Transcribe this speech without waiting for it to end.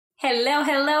Hello,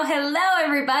 hello, hello,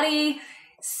 everybody.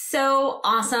 So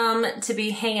awesome to be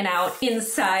hanging out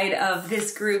inside of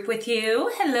this group with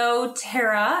you. Hello,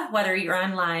 Tara, whether you're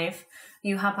on live,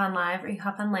 you hop on live or you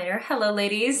hop on later. Hello,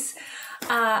 ladies.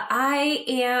 I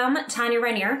am Tanya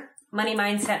Rainier, money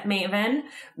mindset maven,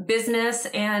 business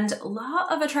and law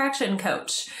of attraction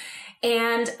coach.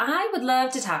 And I would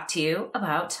love to talk to you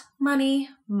about money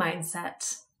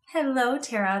mindset. Hello,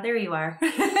 Tara. There you are.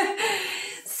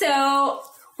 So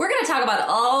we're going to talk about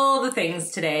all the things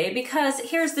today because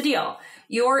here's the deal.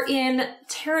 You're in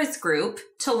Tara's group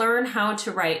to learn how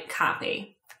to write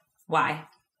copy. Why?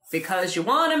 Because you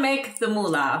want to make the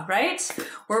moolah, right?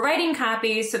 We're writing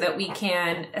copy so that we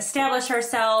can establish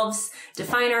ourselves,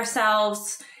 define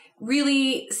ourselves,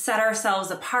 really set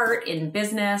ourselves apart in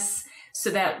business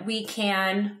so that we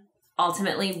can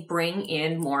ultimately bring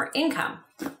in more income.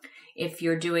 If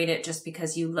you're doing it just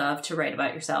because you love to write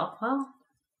about yourself, well,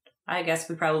 I guess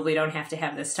we probably don't have to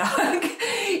have this talk.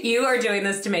 You are doing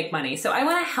this to make money. So I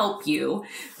want to help you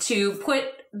to put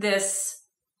this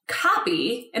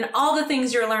copy and all the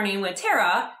things you're learning with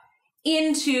Tara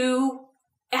into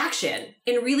action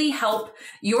and really help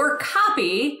your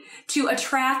copy to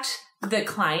attract the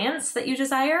clients that you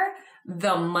desire,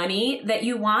 the money that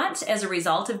you want as a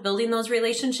result of building those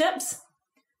relationships.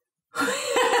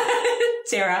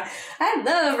 Tara, I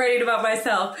love writing about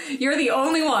myself. You're the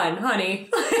only one, honey.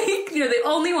 You're the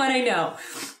only one I know.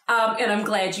 And I'm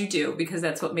glad you do because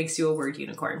that's what makes you a word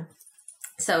unicorn.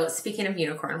 So speaking of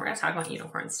unicorn, we're going to talk about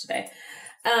unicorns today.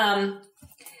 We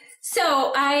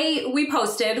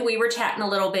were chatting a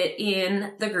little bit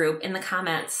in the group, in the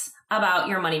comments about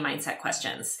your money mindset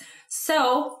questions.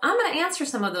 So I'm going to answer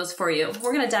some of those for you.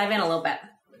 We're going to dive in a little bit.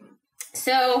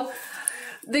 So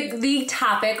the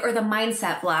topic or the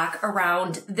mindset block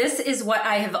around this is what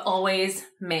I have always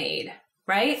made,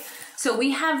 right? So we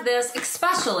have this,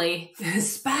 especially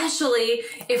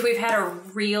if we've had a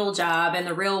real job in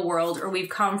the real world or we've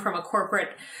come from a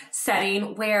corporate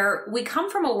setting where we come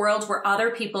from a world where other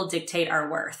people dictate our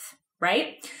worth,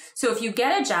 right? So if you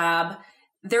get a job,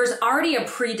 there's already a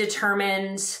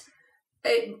predetermined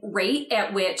rate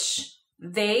at which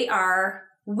they are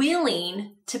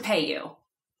willing to pay you.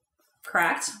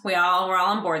 Correct? We're all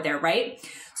on board there, right?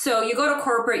 So you go to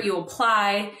corporate, you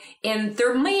apply, and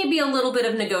there may be a little bit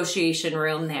of negotiation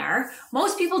room there.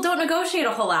 Most people don't negotiate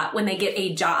a whole lot when they get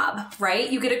a job,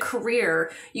 right? You get a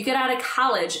career, you get out of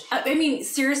college. I mean,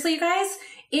 seriously, you guys,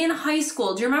 in high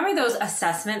school, do you remember those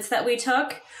assessments that we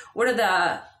took? What are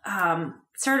the,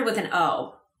 started with an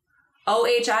O?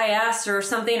 OHIS or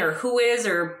something, or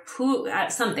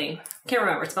something. Can't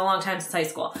remember. It's been a long time since high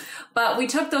school. But we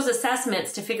took those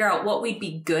assessments to figure out what we'd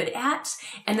be good at.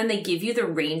 And then they give you the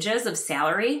ranges of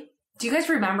salary. Do you guys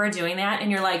remember doing that? And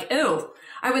you're like, oh,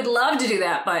 I would love to do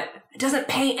that, but it doesn't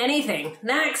pay anything.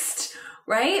 Next,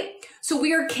 right? So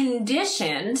we are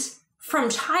conditioned from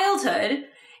childhood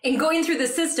and going through the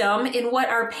system in what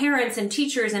our parents and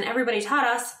teachers and everybody taught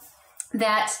us,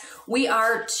 that we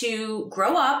are to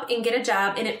grow up and get a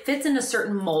job and it fits in a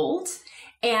certain mold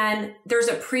and there's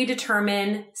a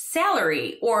predetermined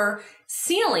salary or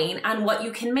ceiling on what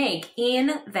you can make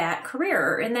in that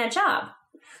career or in that job.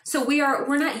 So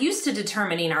we're not used to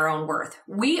determining our own worth.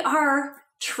 We are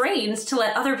trained to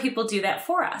let other people do that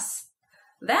for us.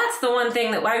 That's the one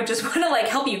thing that I just want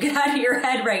to help you get out of your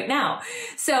head right now.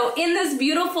 So in this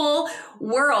beautiful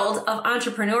world of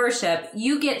entrepreneurship,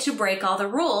 you get to break all the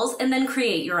rules and then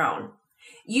create your own.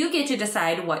 You get to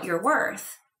decide what you're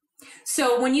worth.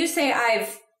 So when you say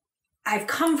I've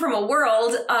come from a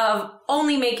world of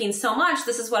only making so much,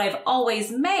 this is what I've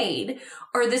always made,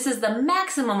 or this is the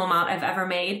maximum amount I've ever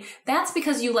made, that's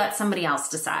because you let somebody else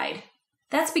decide.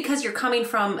 That's because you're coming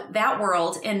from that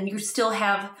world and you still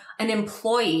have an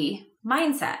employee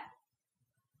mindset.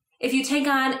 If you take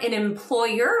on an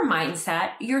employer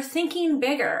mindset, you're thinking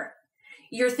bigger.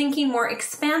 You're thinking more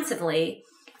expansively.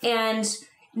 And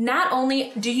not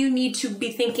only do you need to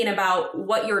be thinking about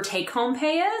what your take-home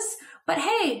pay is, but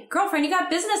hey, girlfriend, you got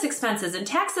business expenses and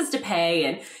taxes to pay,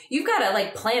 and you've got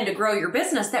to plan to grow your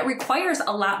business. That requires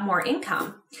a lot more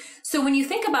income. So when you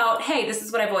think about, hey, this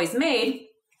is what I've always made,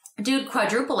 dude,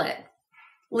 quadruple it.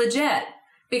 Legit.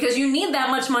 Because you need that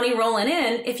much money rolling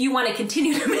in if you want to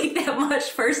continue to make that much,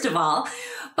 first of all.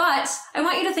 But I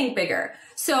want you to think bigger.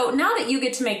 So now that you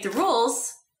get to make the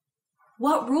rules,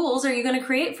 what rules are you going to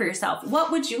create for yourself?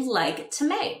 What would you like to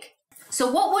make? So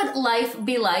what would life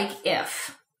be like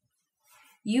if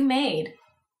you made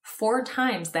 4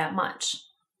 times that much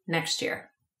next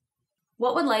year?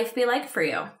 What would life be like for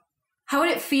you? How would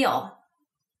it feel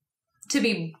to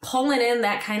be pulling in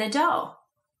that kind of dough?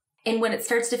 And when it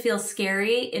starts to feel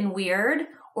scary and weird,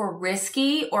 or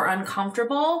risky or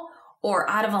uncomfortable or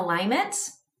out of alignment,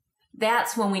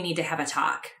 that's when we need to have a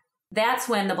talk. That's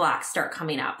when the blocks start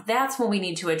coming up. That's when we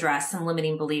need to address some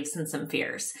limiting beliefs and some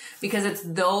fears, because it's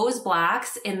those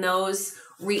blocks and those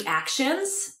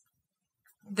reactions,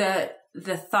 the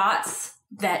thoughts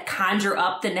that conjure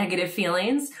up the negative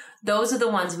feelings, those are the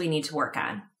ones we need to work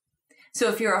on. So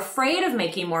if you're afraid of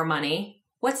making more money,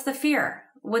 what's the fear?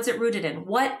 What's it rooted in?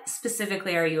 What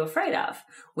specifically are you afraid of?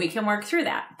 We can work through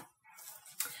that.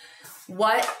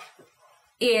 What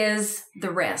is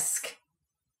the risk?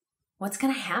 What's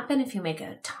going to happen if you make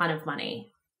a ton of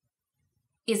money?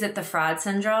 Is it the fraud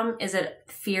syndrome? Is it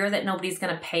fear that nobody's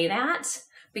going to pay that?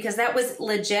 Because that was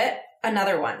legit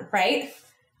another one, right?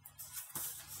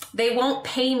 They won't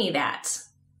pay me that,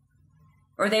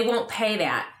 or they won't pay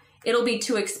that. It'll be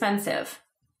too expensive.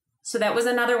 So that was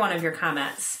another one of your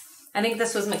comments. I think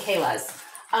this was Michaela's.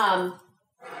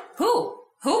 Who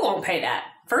won't pay that?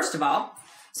 First of all.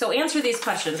 So answer these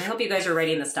questions. I hope you guys are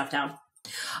writing this stuff down.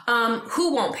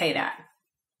 Who won't pay that?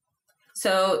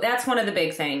 So that's one of the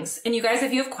big things. And you guys,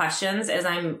 if you have questions as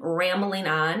I'm rambling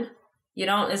on,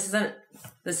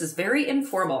 this is very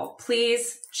informal.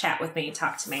 Please chat with me,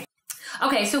 talk to me.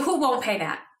 Okay, so who won't pay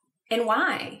that and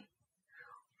why?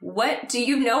 What do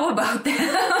you know about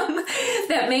them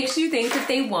that makes you think that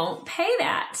they won't pay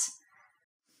that?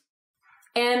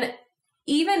 And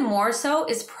even more so,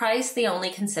 is price the only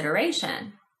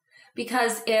consideration?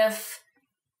 Because if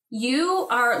you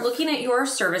are looking at your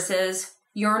services,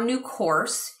 your new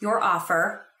course, your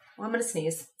offer, I'm going to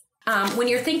sneeze. When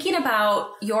you're thinking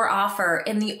about your offer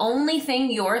and the only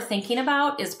thing you're thinking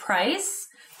about is price,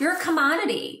 you're a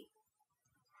commodity.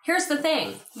 Here's the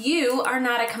thing. You are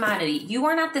not a commodity. You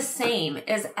are not the same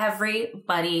as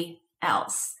everybody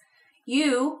else.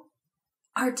 You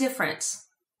are different.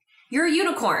 You're a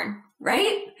unicorn,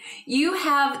 right? You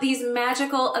have these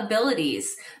magical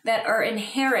abilities that are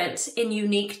inherent and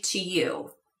unique to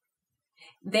you.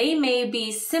 They may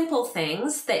be simple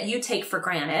things that you take for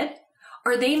granted,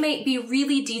 or they may be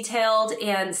really detailed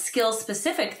and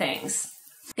skill-specific things.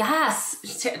 Yes,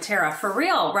 Tara, for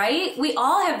real, right? We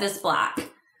all have this block.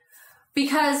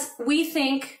 Because we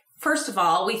think, first of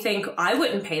all, I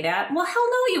wouldn't pay that. Well, hell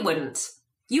no, you wouldn't.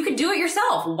 You could do it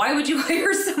yourself. Why would you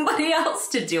hire somebody else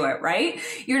to do it, right?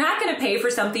 You're not going to pay for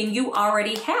something you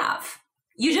already have.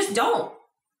 You just don't.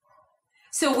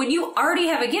 So when you already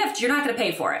have a gift, you're not going to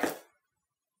pay for it.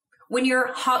 When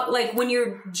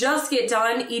you're just get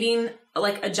done eating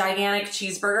like a gigantic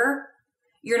cheeseburger,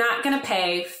 you're not going to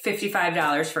pay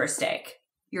 $55 for a steak.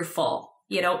 You're full.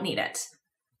 You don't need it.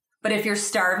 But if you're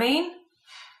starving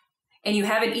and you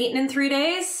haven't eaten in 3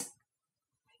 days,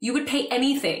 you would pay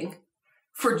anything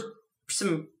for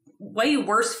some way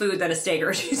worse food than a steak or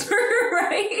a cheeseburger,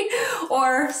 right?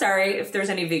 Or, sorry, if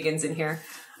there's any vegans in here,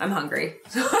 I'm hungry.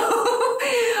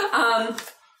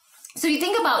 So you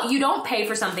think about, you don't pay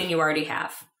for something you already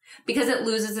have because it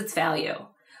loses its value.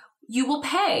 You will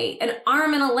pay an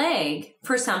arm and a leg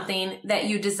for something that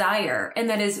you desire and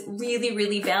that is really,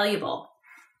 really valuable.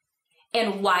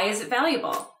 And why is it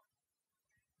valuable?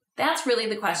 That's really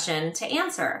the question to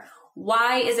answer.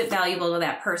 Why is it valuable to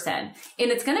that person? And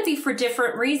it's going to be for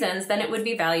different reasons than it would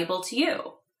be valuable to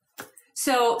you.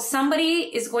 So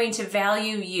somebody is going to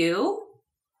value you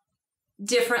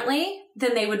differently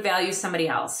than they would value somebody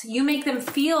else. You make them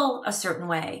feel a certain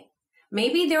way.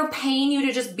 Maybe they're paying you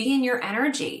to just be in your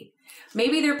energy.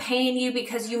 Maybe they're paying you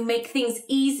because you make things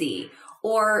easy,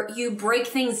 or you break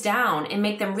things down and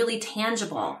make them really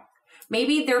tangible.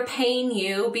 Maybe they're paying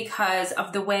you because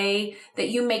of the way that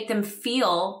you make them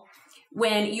feel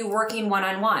when you're working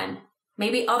one-on-one.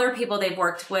 Maybe other people they've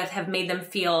worked with have made them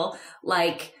feel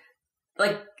like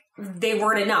they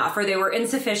weren't enough, or they were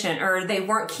insufficient, or they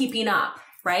weren't keeping up,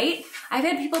 right? I've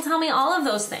had people tell me all of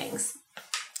those things.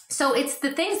 So it's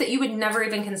the things that you would never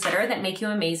even consider that make you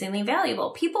amazingly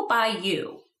valuable. People buy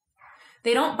you.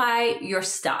 They don't buy your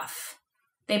stuff.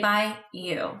 They buy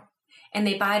you. And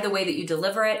they buy the way that you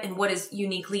deliver it and what is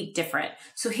uniquely different.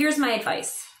 So here's my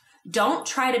advice. Don't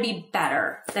try to be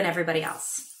better than everybody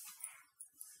else.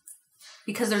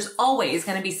 Because there's always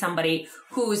going to be somebody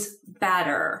who's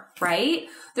better, right?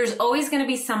 There's always going to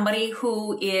be somebody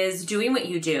who is doing what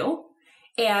you do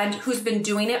and who's been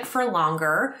doing it for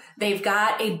longer. They've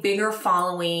got a bigger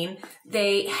following.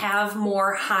 They have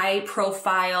more high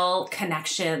profile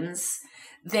connections.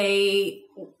 They,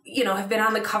 have been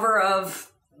on the cover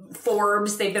of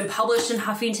Forbes. They've been published in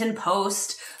Huffington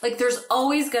Post. Like, there's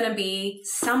always going to be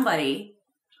somebody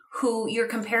who you're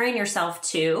comparing yourself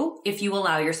to, if you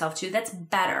allow yourself to, that's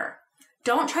better.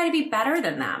 Don't try to be better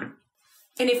than them.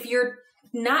 And if you're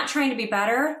not trying to be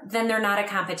better, then they're not a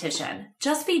competition.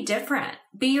 Just be different.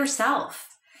 Be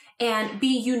yourself and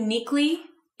be uniquely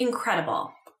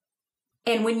incredible.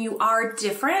 And when you are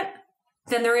different,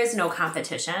 then there is no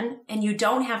competition and you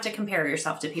don't have to compare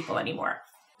yourself to people anymore.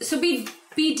 So be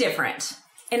different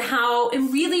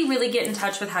and really, really get in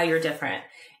touch with how you're different.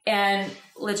 And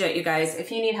legit, you guys,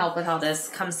 if you need help with all this,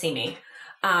 come see me.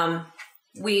 I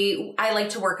like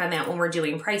to work on that when we're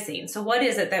doing pricing. So what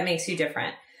is it that makes you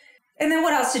different? And then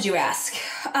what else did you ask?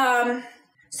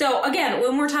 So again,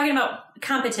 when we're talking about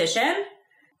competition,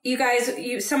 you guys,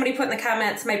 somebody put in the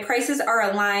comments, my prices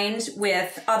are aligned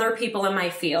with other people in my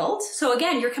field. So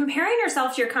again, you're comparing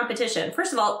yourself to your competition.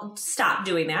 First of all, stop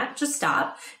doing that. Just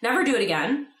stop. Never do it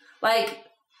again. Like,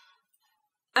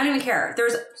 I don't even care.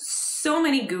 There's so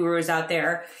many gurus out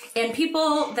there and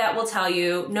people that will tell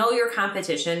you, know your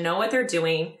competition, know what they're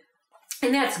doing.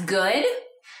 And that's good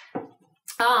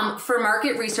for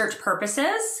market research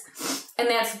purposes. And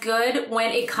that's good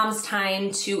when it comes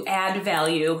time to add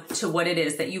value to what it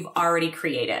is that you've already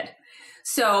created.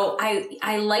 So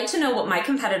I like to know what my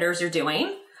competitors are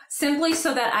doing simply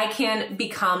so that I can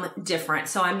become different.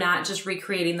 So I'm not just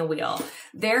recreating the wheel.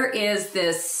 There is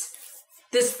this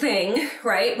thing,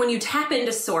 right? When you tap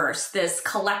into source, this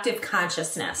collective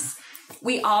consciousness,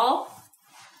 we all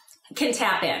can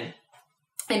tap in.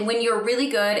 And when you're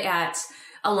really good at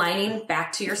aligning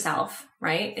back to yourself,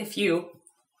 right? If you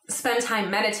spend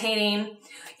time meditating,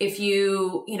 if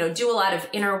you do a lot of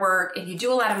inner work, if you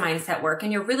do a lot of mindset work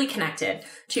and you're really connected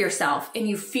to yourself and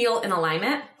you feel in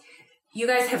alignment, you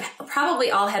guys have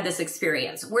probably all had this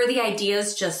experience where the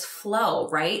ideas just flow,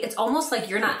 right? It's almost like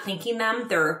you're not thinking them.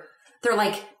 They're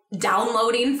like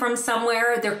downloading from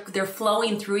somewhere. They're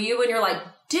flowing through you and you're like,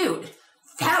 dude,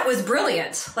 that was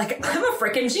brilliant. Like, I'm a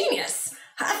freaking genius.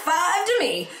 High five to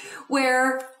me.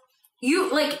 Where you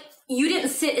didn't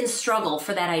sit and struggle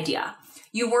for that idea.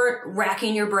 You weren't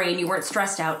racking your brain. You weren't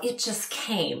stressed out. It just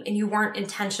came and you weren't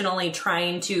intentionally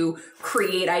trying to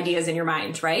create ideas in your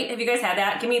mind, right? Have you guys had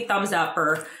that? Give me a thumbs up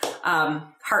or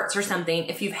hearts or something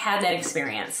if you've had that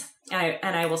experience.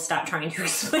 And I will stop trying to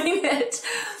explain it.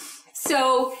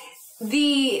 So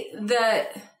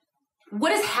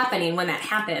what is happening when that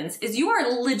happens is you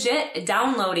are legit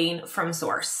downloading from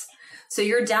source. So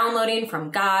you're downloading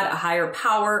from God, a higher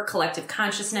power, collective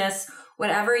consciousness,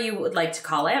 whatever you would like to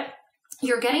call it.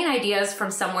 You're getting ideas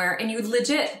from somewhere and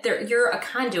you're a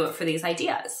conduit for these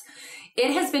ideas.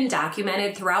 It has been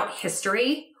documented throughout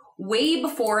history, way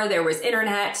before there was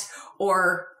internet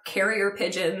or carrier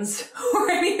pigeons or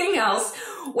anything else,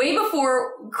 way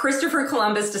before Christopher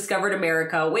Columbus discovered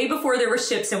America, way before there were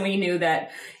ships and we knew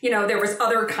that, there was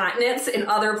other continents in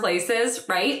other places,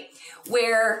 right?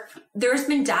 Where there's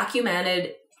been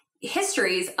documented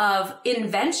histories of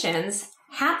inventions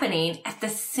happening at the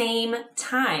same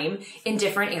time in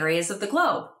different areas of the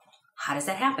globe. How does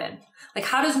that happen? Like,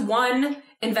 how does one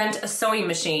invent a sewing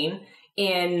machine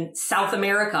in South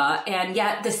America and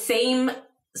yet the same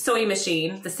sewing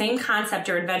machine, the same concept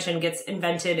or invention gets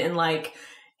invented in like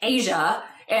Asia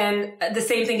and the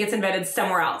same thing gets invented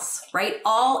somewhere else, right?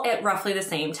 All at roughly the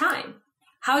same time.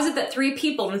 How is it that 3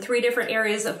 people in 3 different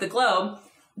areas of the globe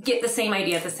get the same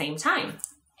idea at the same time?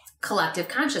 Collective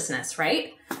consciousness,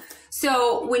 right?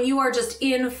 So when you are just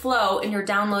in flow and you're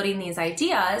downloading these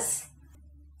ideas,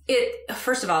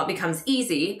 first of all, it becomes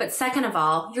easy. But second of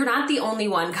all, you're not the only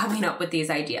one coming up with these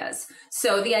ideas.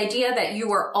 So the idea that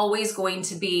you are always going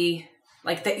to be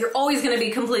like that, you're always going to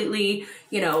be completely,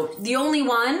 the only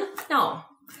one. No,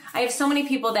 I have so many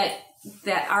people that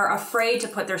are afraid to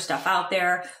put their stuff out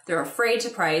there. They're afraid to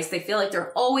price. They feel like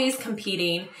they're always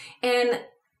competing. And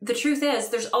the truth is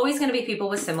there's always going to be people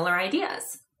with similar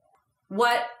ideas.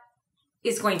 What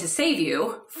is going to save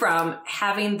you from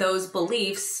having those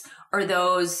beliefs or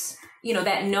those,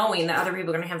 that knowing that other people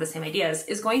are going to have the same ideas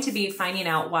is going to be finding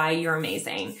out why you're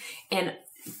amazing and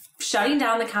shutting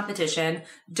down the competition.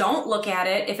 Don't look at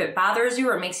it. If it bothers you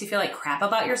or makes you feel like crap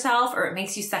about yourself or it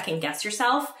makes you second guess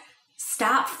yourself,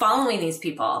 stop following these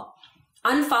people.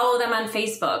 Unfollow them on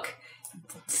Facebook.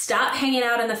 Stop hanging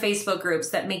out in the Facebook groups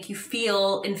that make you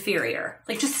feel inferior.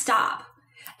 Like, just stop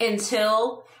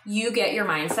until you get your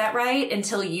mindset right,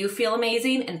 until you feel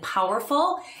amazing and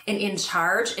powerful and in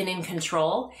charge and in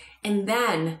control, and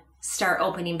then start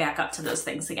opening back up to those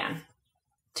things again.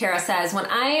 Tara says, when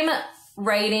I'm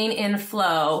writing in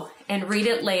flow and read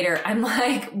it later, I'm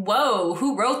like, whoa,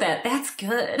 who wrote that? That's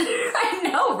good. I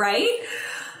know, right?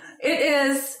 It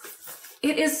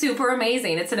is super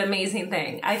amazing. It's an amazing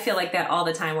thing. I feel like that all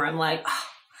the time where I'm like, oh,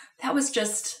 that was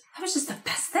just the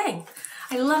best thing.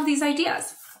 I love these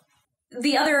ideas.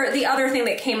 The other thing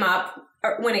that came up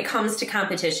when it comes to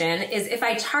competition is if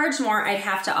I charge more, I'd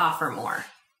have to offer more.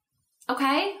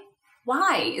 Okay?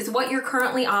 Why? Is what you're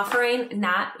currently offering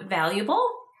not valuable?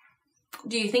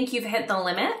 Do you think you've hit the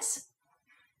limit?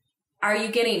 Are you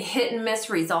getting hit and miss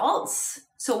results?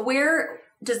 So where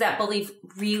does that belief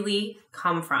really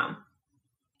come from?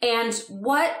 And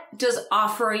what does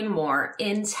offering more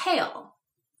entail?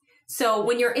 So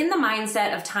when you're in the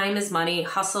mindset of time is money,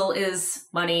 hustle is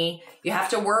money, you have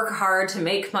to work hard to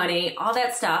make money, all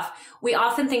that stuff, we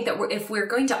often think that if we're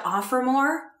going to offer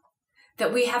more,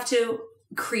 that we have to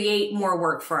create more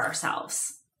work for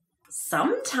ourselves.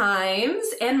 Sometimes,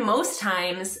 and most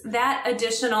times, that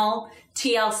additional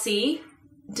TLC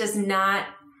does not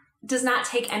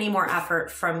take any more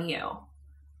effort from you.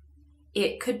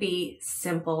 It could be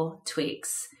simple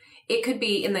tweaks. It could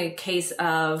be, in the case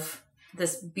of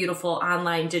this beautiful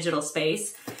online digital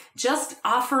space, just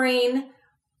offering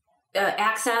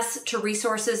access to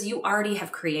resources you already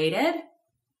have created.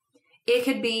 It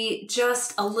could be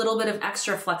just a little bit of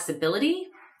extra flexibility.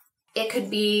 It could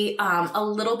be a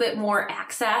little bit more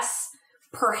access,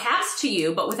 perhaps to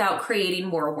you, but without creating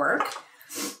more work.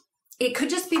 It could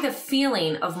just be the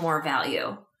feeling of more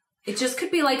value. It just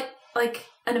could be like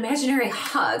an imaginary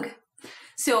hug.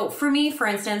 So for me, for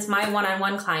instance, my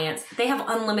one-on-one clients, they have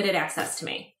unlimited access to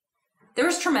me.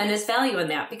 There's tremendous value in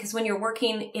that because when you're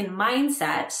working in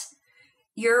mindset,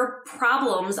 your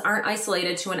problems aren't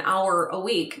isolated to an hour a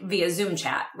week via Zoom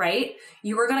chat, right?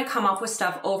 You are going to come up with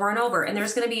stuff over and over. And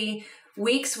there's going to be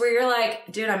weeks where you're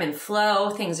like, dude, I'm in flow.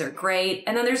 Things are great.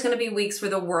 And then there's going to be weeks where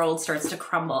the world starts to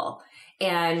crumble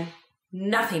and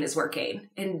nothing is working.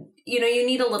 And, you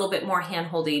need a little bit more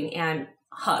hand-holding and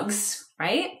hugs,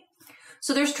 right?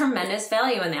 So there's tremendous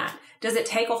value in that. Does it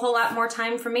take a whole lot more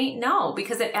time for me? No,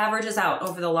 because it averages out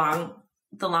over the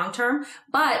long term,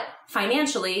 but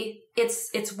financially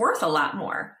it's worth a lot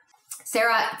more.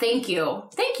 Sarah, thank you.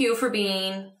 Thank you for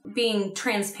being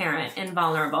transparent and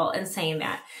vulnerable and saying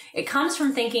that. It comes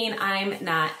from thinking I'm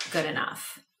not good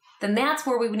enough. Then that's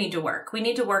where we need to work. We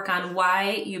need to work on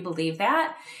why you believe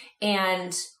that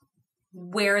and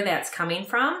where that's coming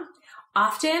from.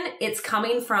 Often it's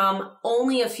coming from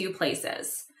only a few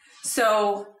places.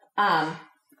 So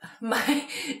my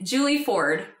Julie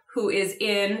Ford, who is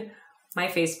in my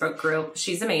Facebook group,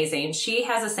 she's amazing. She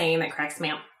has a saying that cracks me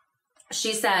up.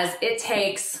 She says it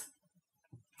takes,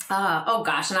 and I'm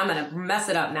going to mess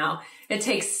it up now. It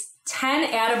takes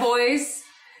 10 attaboys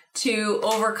to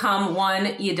overcome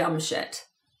one you dumb shit.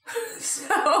 So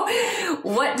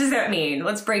what does that mean?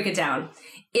 Let's break it down.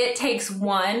 It takes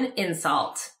one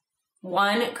insult,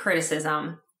 one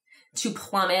criticism to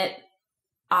plummet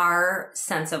our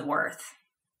sense of worth.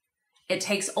 It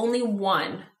takes only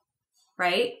one,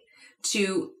 right,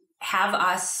 to have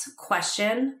us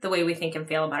question the way we think and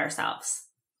feel about ourselves.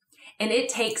 And it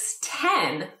takes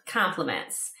 10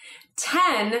 compliments,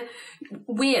 10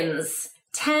 wins,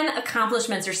 10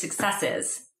 accomplishments or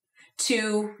successes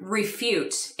to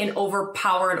refute and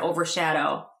overpower and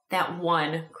overshadow that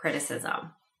one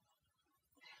criticism.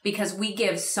 Because we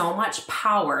give so much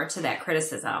power to that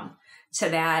criticism, to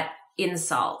that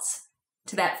insult,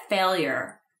 to that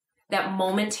failure, that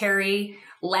momentary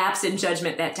lapse in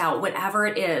judgment, that doubt, whatever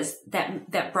it is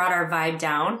that brought our vibe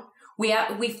down.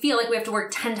 We feel like we have to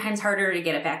work 10 times harder to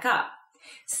get it back up.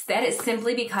 That is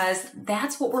simply because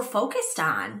that's what we're focused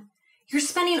on. You're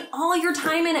spending all your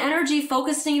time and energy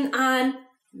focusing on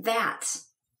that.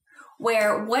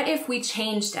 Where, what if we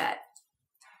changed it?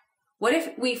 What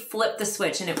if we flipped the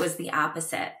switch and it was the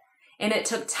opposite? And it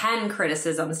took 10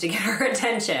 criticisms to get our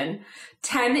attention,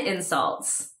 10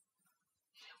 insults.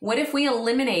 What if we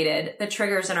eliminated the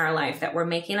triggers in our life that were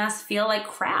making us feel like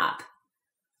crap?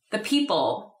 The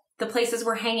people, the places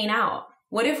we're hanging out.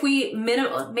 What if we,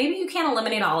 maybe you can't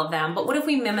eliminate all of them, but what if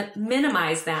we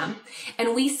minimize them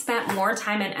and we spent more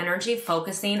time and energy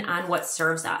focusing on what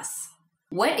serves us?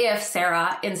 What if,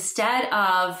 Sarah, instead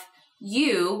of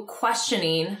you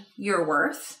questioning your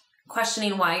worth,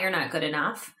 questioning why you're not good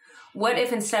enough, what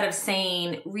if instead of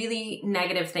saying really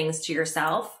negative things to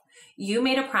yourself, you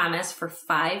made a promise for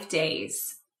 5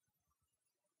 days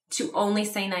to only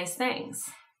say nice things?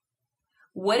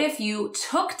 What if you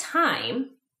took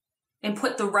time and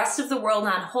put the rest of the world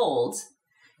on hold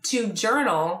to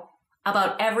journal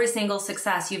about every single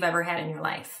success you've ever had in your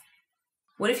life?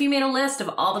 What if you made a list of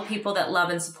all the people that love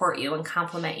and support you and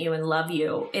compliment you and love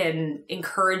you and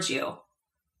encourage you?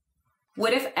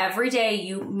 What if every day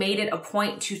you made it a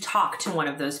point to talk to one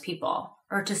of those people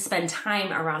or to spend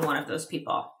time around one of those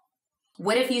people?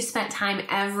 What if you spent time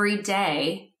every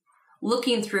day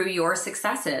looking through your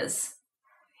successes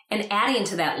and adding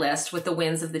to that list with the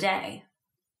wins of the day?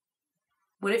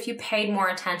 What if you paid more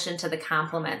attention to the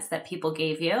compliments that people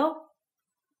gave you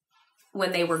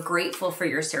when they were grateful for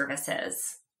your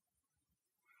services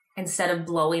instead of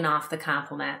blowing off the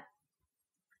compliment?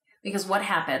 Because what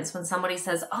happens when somebody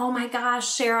says, oh my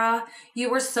gosh, Shara,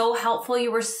 you were so helpful.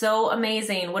 You were so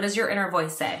amazing. What does your inner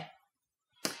voice say?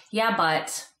 Yeah,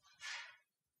 but.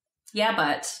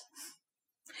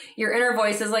 Your inner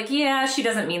voice is like, yeah, she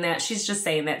doesn't mean that. She's just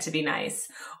saying that to be nice.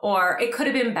 Or it could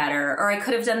have been better. Or I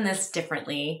could have done this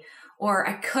differently. Or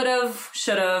I could have,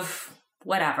 should have,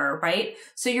 whatever, right?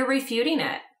 So you're refuting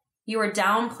it. You are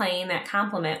downplaying that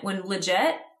compliment when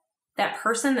legit, that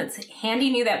person that's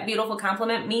handing you that beautiful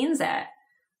compliment means it.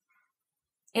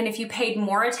 And if you paid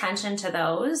more attention to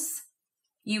those,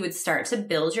 you would start to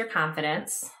build your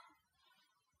confidence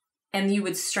and you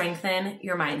would strengthen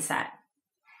your mindset.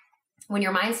 When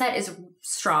your mindset is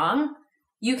strong,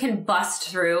 you can bust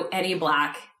through any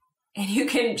block and you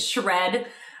can shred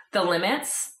the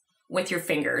limits with your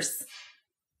fingers.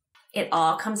 It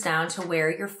all comes down to where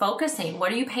you're focusing.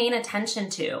 What are you paying attention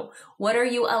to? What are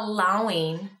you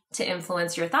allowing to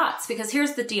influence your thoughts? Because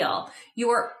here's the deal.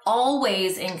 You are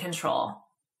always in control.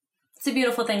 It's a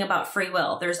beautiful thing about free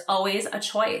will. There's always a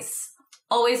choice.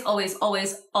 Always, always,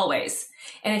 always, always.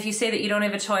 And if you say that you don't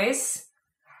have a choice,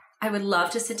 I would love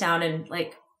to sit down and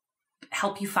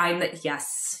help you find that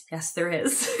yes, there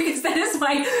is. Because that is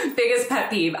my biggest pet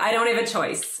peeve. I don't have a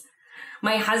choice.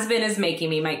 My husband is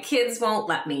making me. My kids won't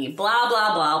let me. Blah,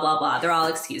 blah, blah, blah, blah. They're all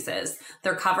excuses.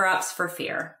 They're cover-ups for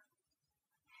fear.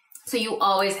 So you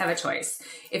always have a choice.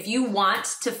 If you want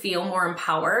to feel more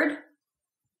empowered,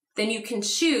 then you can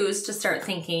choose to start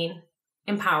thinking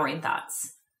empowering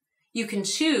thoughts. You can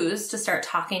choose to start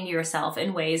talking to yourself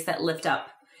in ways that lift up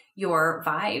your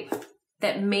vibe,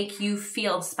 that make you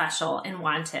feel special and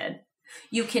wanted.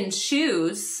 You can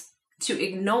choose to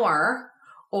ignore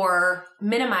or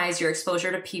minimize your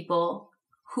exposure to people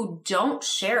who don't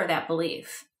share that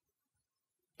belief.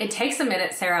 It takes a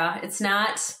minute, Sarah. It's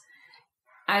not,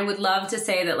 I would love to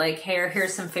say that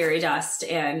here's some fairy dust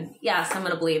and yes, I'm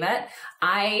going to believe it.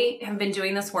 I have been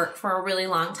doing this work for a really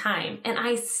long time and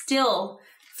I still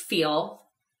feel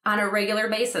on a regular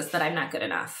basis that I'm not good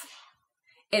enough.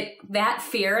 That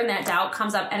fear and that doubt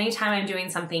comes up anytime I'm doing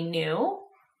something new.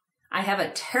 I have a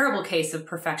terrible case of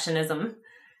perfectionism,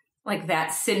 like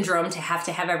that syndrome to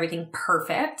have everything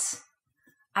perfect.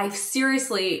 I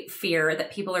seriously fear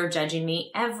that people are judging me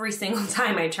every single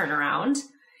time I turn around.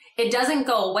 It doesn't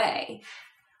go away.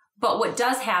 But what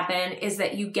does happen is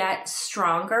that you get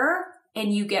stronger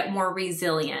and you get more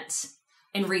resilient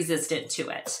and resistant to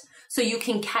it. So you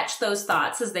can catch those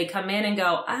thoughts as they come in and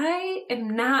go, I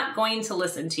am not going to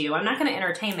listen to you. I'm not going to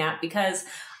entertain that because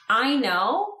I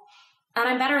know that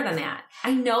I'm better than that.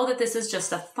 I know that this is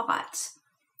just a thought.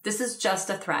 This is just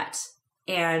a threat.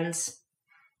 And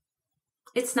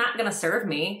it's not going to serve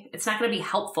me. It's not going to be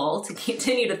helpful to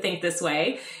continue to think this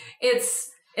way.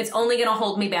 It's only going to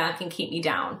hold me back and keep me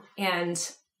down. And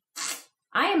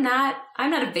I'm not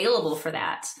available for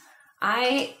that.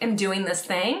 I am doing this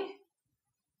thing.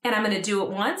 And I'm going to do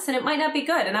it once and it might not be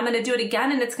good. And I'm going to do it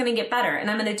again and it's going to get better. And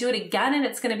I'm going to do it again and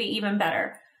it's going to be even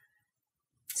better.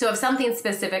 So if something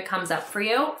specific comes up for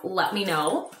you, let me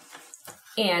know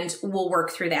and we'll work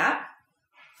through that.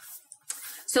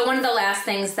 So one of the last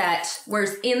things that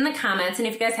was in the comments, and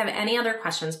if you guys have any other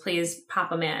questions, please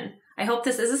pop them in. I hope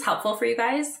this is helpful for you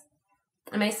guys.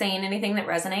 Am I saying anything that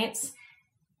resonates?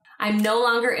 I'm no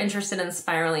longer interested in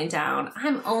spiraling down.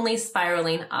 I'm only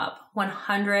spiraling up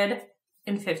 150%.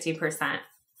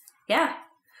 Yeah,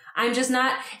 I'm just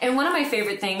not. And one of my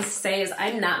favorite things to say is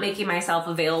I'm not making myself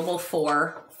available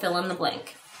for fill in the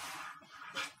blank.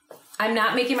 I'm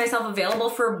not making myself available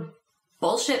for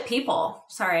bullshit people.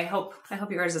 Sorry, I hope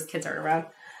you guys' kids aren't around.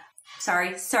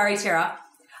 Sorry, Tara.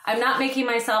 I'm not making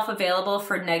myself available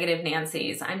for negative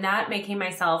Nancys. I'm not making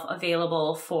myself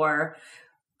available for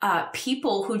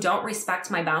people who don't respect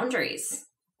my boundaries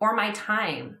or my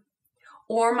time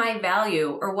or my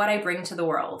value or what I bring to the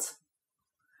world.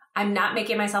 I'm not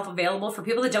making myself available for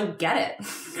people that don't get it.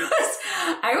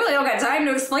 I really don't got time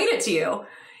to explain it to you.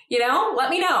 You know, let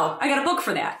me know. I got a book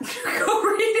for that. Go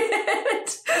read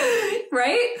it.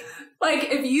 Right? Like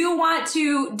if you want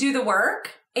to do the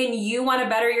work and you want to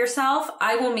better yourself,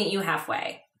 I will meet you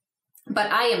halfway.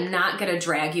 But I am not going to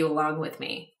drag you along with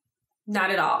me.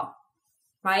 Not at all.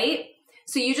 Right?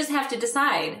 So you just have to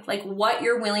decide like what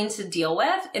you're willing to deal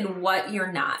with and what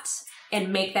you're not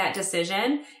and make that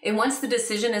decision. And once the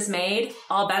decision is made,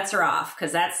 all bets are off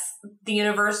because the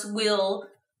universe will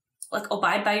like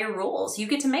abide by your rules. You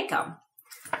get to make them.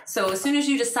 So as soon as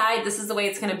you decide this is the way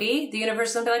it's going to be, the universe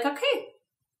is going to be like, okay,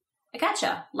 I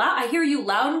gotcha. I hear you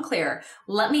loud and clear.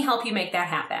 Let me help you make that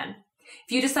happen.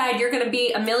 If you decide you're going to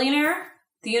be a millionaire,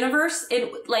 the universe,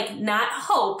 not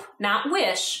hope, not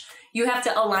wish, you have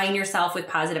to align yourself with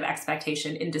positive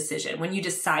expectation and decision. When you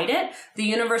decide it, the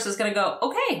universe is going to go,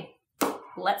 okay,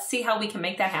 let's see how we can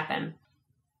make that happen.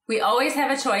 We always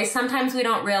have a choice. Sometimes we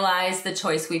don't realize the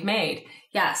choice we've made.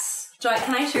 Yes. Joy,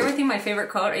 can I share with you my favorite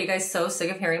quote? Are you guys so sick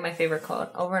of hearing my favorite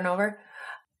quote over and over?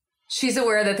 She's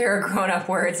aware that there are grown-up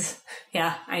words.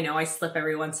 Yeah, I know. I slip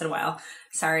every once in a while.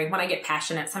 Sorry. When I get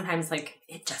passionate, sometimes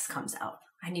it just comes out.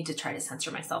 I need to try to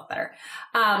censor myself better.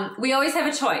 We always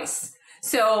have a choice.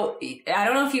 So I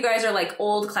don't know if you guys are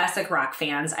old classic rock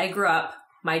fans. I grew up,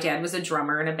 my dad was a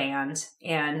drummer in a band,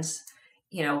 and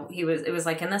it was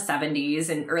in the 70s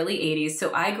and early 80s.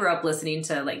 So I grew up listening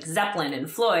to Zeppelin and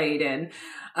Floyd and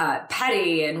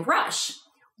Petty and Rush.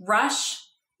 Rush,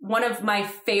 one of my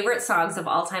favorite songs of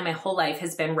all time, my whole life,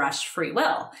 has been Rush Free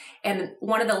Will. And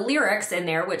one of the lyrics in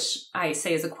there, which I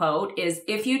say as a quote, is,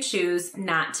 if you choose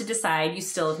not to decide, you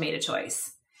still have made a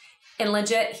choice. And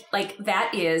legit,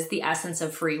 that is the essence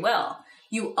of free will.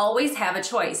 You always have a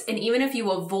choice. And even if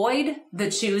you avoid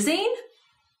the choosing,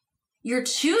 you're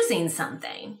choosing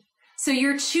something. So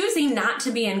you're choosing not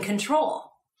to be in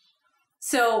control.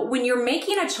 So when you're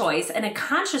making a choice, and a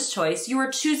conscious choice, you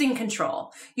are choosing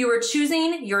control. You are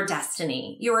choosing your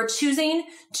destiny. You are choosing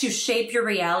to shape your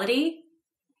reality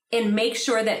and make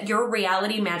sure that your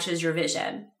reality matches your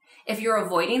vision. If you're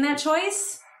avoiding that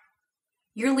choice,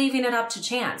 you're leaving it up to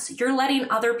chance. You're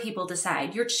letting other people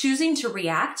decide. You're choosing to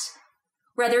react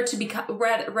rather than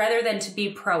to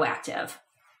be proactive.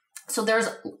 So there's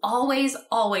always,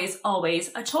 always, always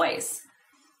a choice.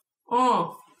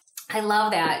 I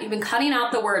love that. You've been cutting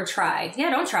out the word try. Yeah,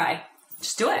 don't try.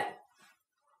 Just do it.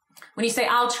 When you say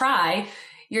I'll try,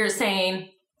 you're saying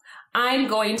I'm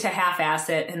going to half-ass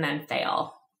it and then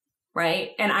fail,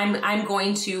 right? And I'm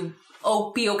going to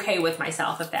be okay with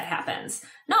myself if that happens.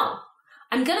 No,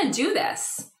 I'm going to do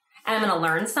this, and I'm going to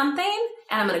learn something,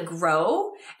 and I'm going to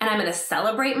grow, and I'm going to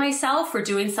celebrate myself for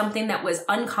doing something that was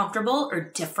uncomfortable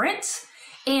or different.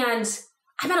 And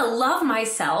I'm going to love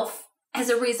myself as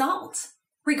a result,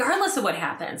 regardless of what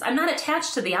happens. I'm not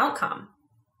attached to the outcome.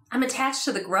 I'm attached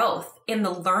to the growth in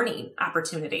the learning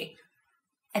opportunity.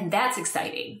 And that's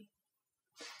exciting.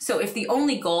 So if the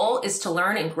only goal is to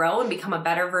learn and grow and become a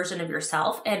better version of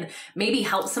yourself and maybe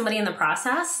help somebody in the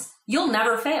process, you'll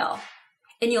never fail.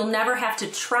 And you'll never have to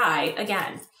try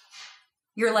again.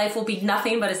 Your life will be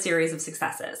nothing but a series of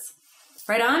successes.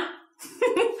 Right on?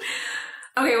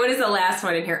 Okay, what is the last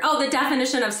one in here? Oh, the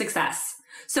definition of success.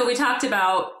 So we talked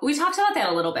about that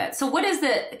a little bit. So what is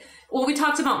we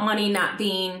talked about money not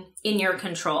being in your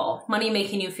control, money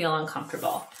making you feel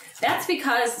uncomfortable. That's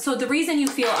because, so the reason you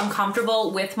feel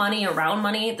uncomfortable with money, around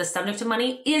money, the subject of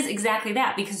money, is exactly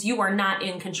that, because you are not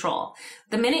in control.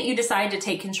 The minute you decide to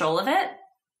take control of it,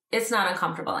 it's not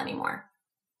uncomfortable anymore,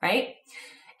 right?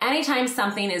 Anytime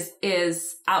something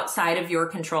is outside of your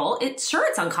control, it's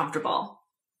uncomfortable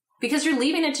because you're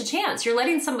leaving it to chance. You're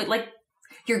letting somebody,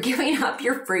 you're giving up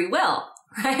your free will,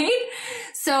 right?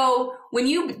 So when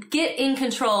you get in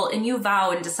control and you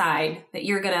vow and decide that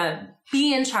you're going to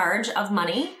be in charge of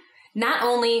money, not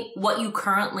only what you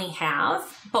currently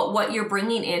have, but what you're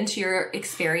bringing into your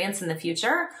experience in the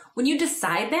future, when you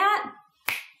decide that,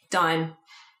 done.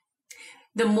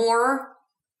 The more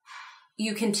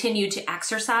you continue to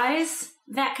exercise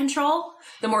that control,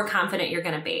 the more confident you're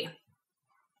going to be.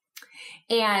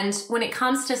 And when it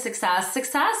comes to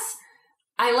success,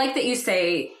 I like that you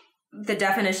say the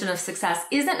definition of success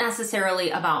isn't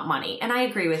necessarily about money. And I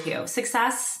agree with you.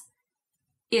 Success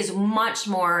is much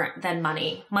more than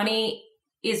money. Money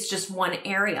is just one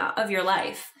area of your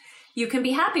life. You can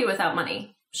be happy without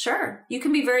money. Sure. You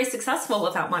can be very successful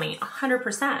without money,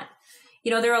 100%.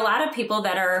 There are a lot of people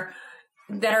that are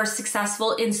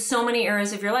successful in so many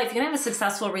areas of your life. You can have a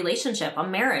successful relationship, a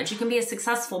marriage. You can be a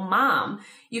successful mom.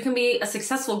 You can be a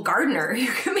successful gardener.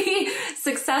 You can be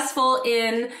successful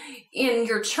in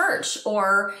your church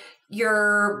or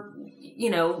your,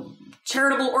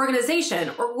 charitable organization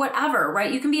or whatever,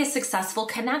 right? You can be a successful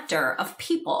connector of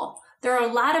people. There are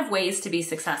a lot of ways to be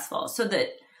successful. So the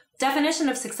definition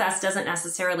of success doesn't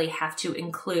necessarily have to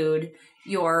include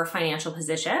your financial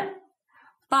position.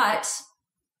 But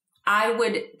I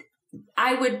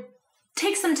would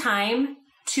take some time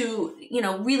to,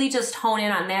 really just hone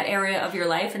in on that area of your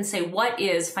life and say, what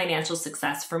is financial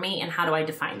success for me and how do I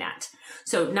define that?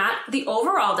 So not the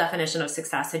overall definition of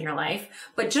success in your life,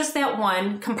 but just that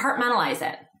one, compartmentalize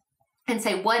it and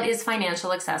say, what is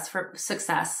financial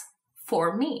success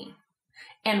for me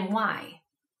and why?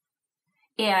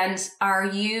 And are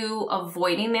you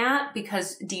avoiding that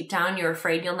because deep down you're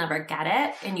afraid you'll never get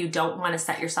it and you don't want to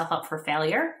set yourself up for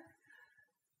failure?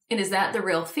 And is that the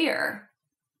real fear?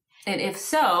 And if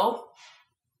so,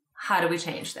 how do we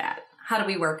change that? How do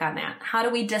we work on that? How do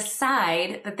we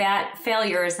decide that that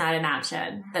failure is not an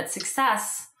option, that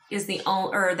success is the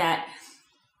only, or that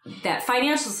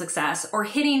financial success or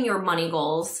hitting your money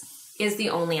goals is the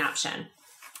only option?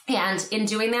 And in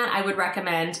doing that, I would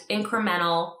recommend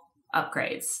incremental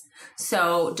upgrades.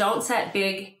 So don't set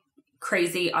big,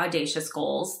 crazy, audacious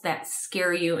goals that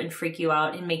scare you and freak you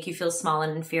out and make you feel small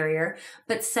and inferior,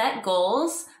 but set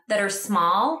goals that are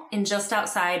small and just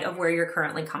outside of where you're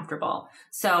currently comfortable.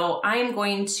 So I'm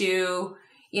going to,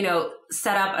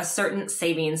 set up a certain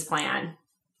savings plan.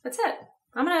 That's it.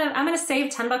 I'm going to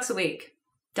save $10 a week.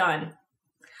 Done.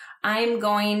 I'm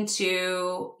going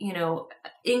to,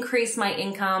 increase my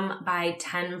income by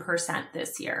 10%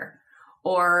 this year,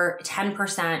 or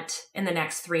 10% in the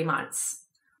next 3 months.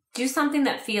 Do something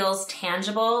that feels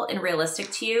tangible and realistic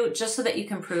to you, just so that you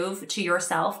can prove to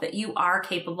yourself that you are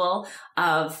capable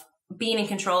of being in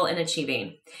control and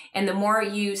achieving. And the more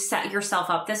you set yourself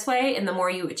up this way, and the more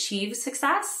you achieve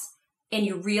success, and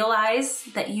you realize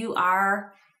that you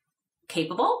are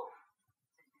capable,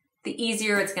 the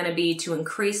easier it's going to be to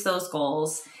increase those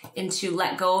goals and to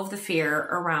let go of the fear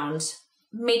around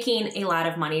making a lot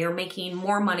of money or making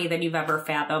more money than you've ever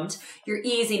fathomed. You're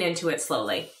easing into it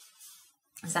slowly.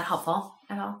 Is that helpful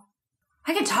at all?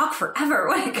 I could talk forever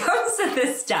when it comes to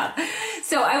this stuff.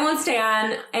 So I won't stay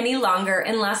on any longer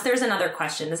unless there's another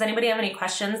question. Does anybody have any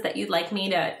questions that you'd like me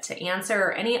to answer,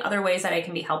 or any other ways that I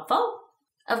can be helpful?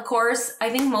 Of course, I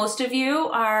think most of you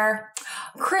are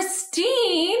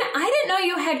Christine. I didn't know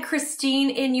you had Christine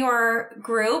in your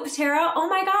group, Tara. Oh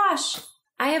my gosh.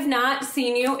 I have not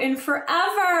seen you in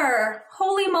forever.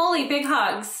 Holy moly, big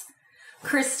hugs.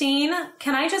 Christine,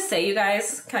 can I just say, you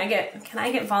guys, can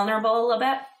I get vulnerable a little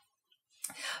bit?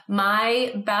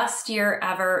 My best year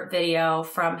ever video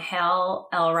from Hal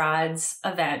Elrod's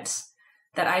event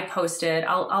that I posted,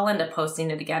 I'll end up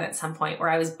posting it again at some point, where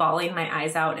I was bawling my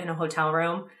eyes out in a hotel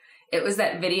room. It was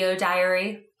that video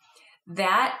diary.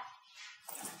 That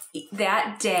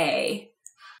day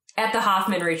at the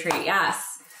Hoffman retreat,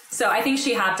 yes. So I think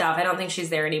she hopped off. I don't think she's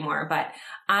there anymore, but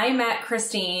I met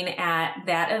Christine at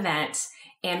that event,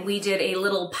 and we did a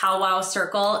little powwow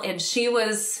circle, and she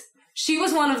was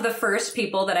one of the first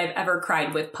people that I've ever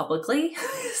cried with publicly.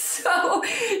 So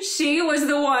she was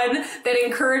the one that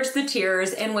encouraged the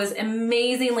tears and was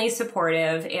amazingly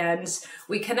supportive, and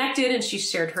we connected, and she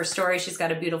shared her story. She's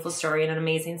got a beautiful story and an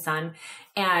amazing son.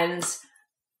 And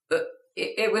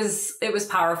it was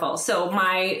powerful. So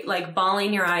my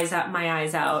bawling my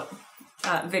eyes out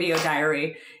video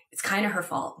diary, it's kind of her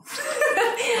fault.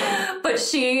 But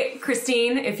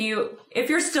Christine, if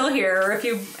you're still here, or if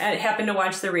you happen to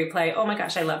watch the replay, oh my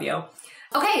gosh, I love you.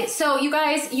 Okay, so you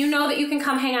guys, you know that you can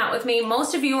come hang out with me.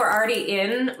 Most of you are already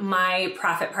in my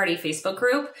Profit Party Facebook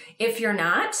group. If you're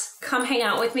not, come hang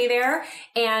out with me there.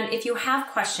 And if you have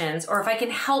questions, or if I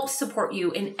can help support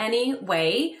you in any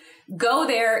way, go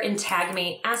there and tag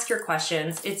me, ask your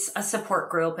questions. It's a support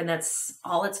group, and that's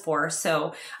all it's for.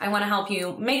 So I want to help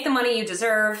you make the money you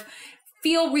deserve,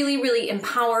 feel really, really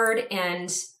empowered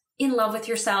and in love with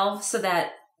yourself, so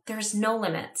that there's no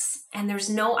limits and there's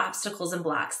no obstacles and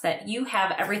blocks, that you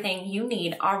have everything you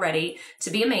need already to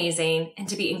be amazing and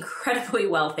to be incredibly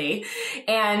wealthy.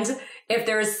 And if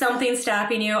there is something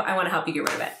stopping you, I want to help you get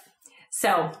rid of it.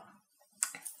 So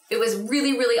it was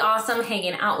really, really awesome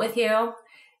hanging out with you.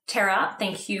 Tara,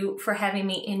 thank you for having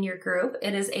me in your group.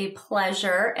 It is a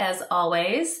pleasure as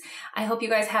always. I hope you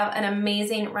guys have an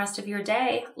amazing rest of your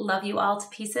day. Love you all to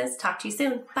pieces. Talk to you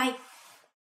soon. Bye.